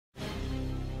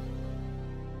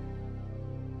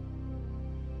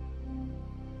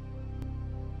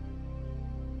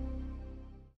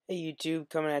Hey YouTube,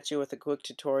 coming at you with a quick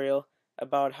tutorial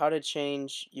about how to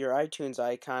change your iTunes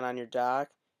icon on your dock.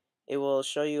 It will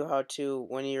show you how to,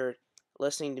 when you're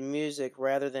listening to music,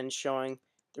 rather than showing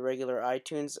the regular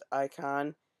iTunes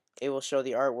icon, it will show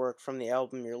the artwork from the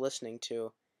album you're listening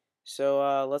to.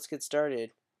 So let's get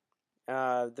started.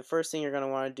 The first thing you're going to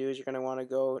want to do is you're going to want to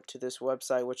go to this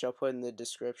website, which I'll put in the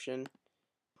description.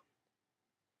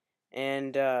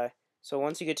 And so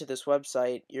once you get to this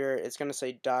website, it's going to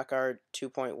say DocArt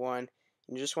 2.1.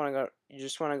 You just want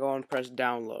to go and press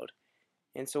download.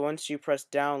 And so once you press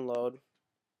download,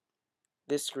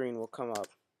 this screen will come up.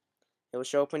 It will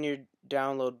show up in your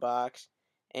download box,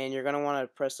 and you're going to want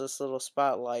to press this little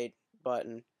spotlight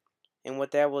button. And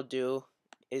what that will do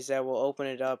is that will open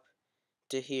it up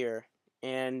to here.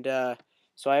 And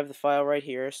so I have the file right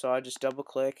here, so I'll just double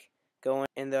click, go in,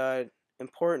 and the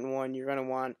important one you're going to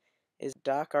want is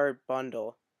DocArt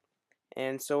bundle.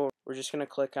 And so we're just going to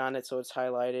click on it so it's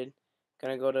highlighted.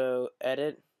 Going to go to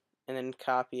edit and then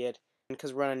copy it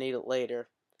because we're going to need it later.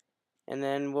 And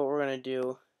then what we're going to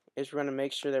do is we're going to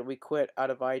make sure that we quit out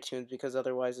of iTunes because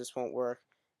otherwise this won't work.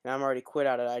 And I'm already quit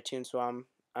out of iTunes, so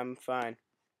I'm fine.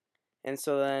 And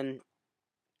so then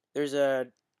there's a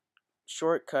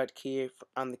shortcut key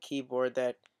on the keyboard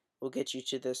that will get you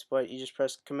to this, but you just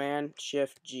press Command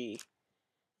Shift G.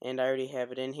 And I already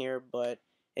have it in here, but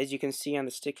as you can see on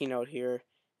the sticky note here,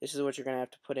 this is what you're going to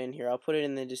have to put in here. I'll put it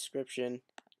in the description,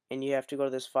 and you have to go to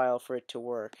this file for it to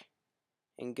work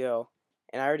and go.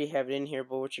 And I already have it in here,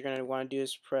 but what you're going to want to do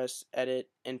is press edit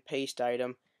and paste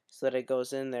item so that it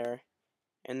goes in there,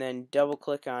 and then double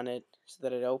click on it so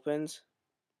that it opens,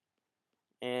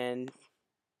 and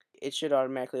it should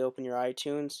automatically open your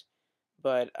iTunes,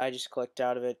 but I just clicked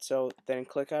out of it. So then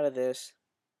click out of this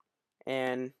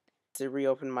and to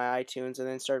reopen my iTunes and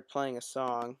then start playing a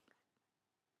song.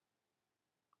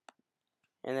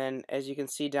 And then as you can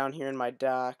see down here in my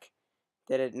dock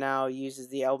that it now uses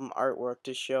the album artwork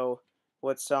to show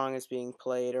what song is being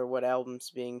played or what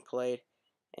album's being played,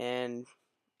 and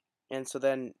so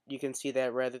then you can see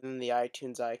that rather than the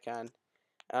iTunes icon.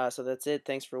 So that's it.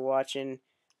 Thanks for watching.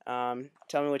 Tell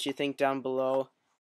me what you think down below.